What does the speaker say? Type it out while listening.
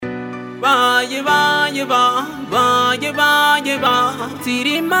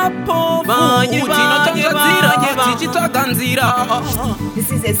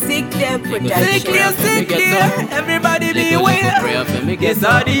This is a Likkle production. Likkle, everybody beware. It's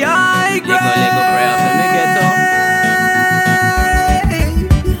all the high grade.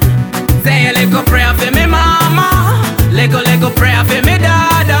 Say a little prayer for me mama, little prayer for me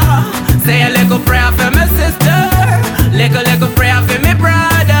dada. Say a little prayer for me sister, little prayer for me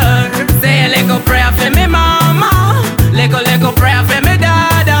brother. Say a little prayer for me mama, little prayer for me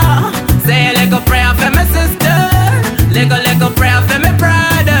dada. Say a little prayer for me sister, little prayer for me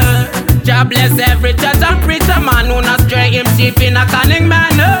brother. God bless every church and preacher man who not stray him sheep in a cunning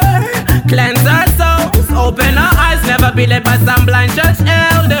manner. Cleanse our souls, open our eyes, never be led by some blind church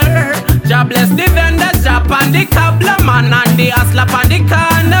elder. God bless the vendor shop and the cobbler man and the hustler on the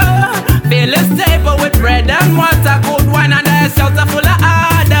corner. Fill his table with bread and water, good wine and a shelter full of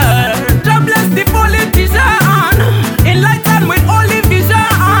order. God bless the politician, enlightened with holy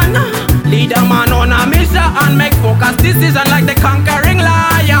vision. Lead a man on a mission and make focused decision like the conquering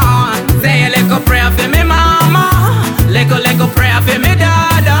lion. Say a little prayer for me mama, little prayer for me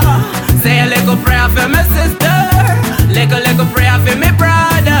dada. Say a little prayer for me sister, little prayer for me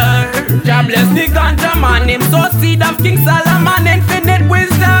brother. God bless the ganja man, him so seed of King Solomon, infinite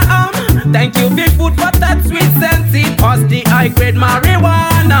wisdom. Thank you for food for that sweet sense. Cause the high grade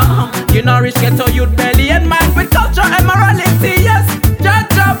marijuana, you nourish ghetto youth belly and mind with culture and morality. Yes,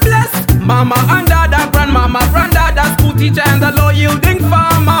 God bless mama and dada, grandmama, granddada, school teacher and the low yielding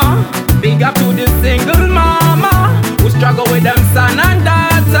farmer. Big up to the single mama who struggle with them son and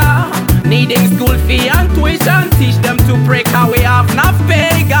daughter, needing school fee and tuition. Teach them to pray cause we have enough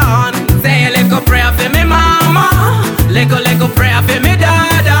pagan. Say a little prayer for me mama, little prayer for me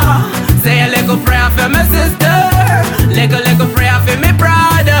dada. Say a little prayer for me sister, little prayer for me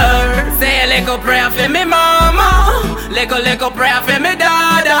brother. Say a little prayer for me mama, little prayer for me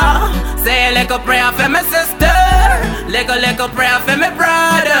dada. Say a little prayer for me sister, little prayer for me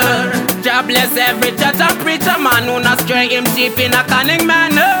brother. God bless every church and preacher man who not stray him sheep in a cunning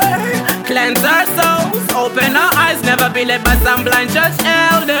manner. Cleanse our souls, open our eyes, never be led by some blind church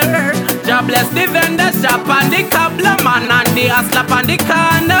elder. God bless the vendor shop and the cobbler man and the hustler on the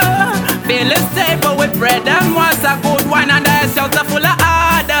corner. Fill his table with bread and water, good wine and a shelter full of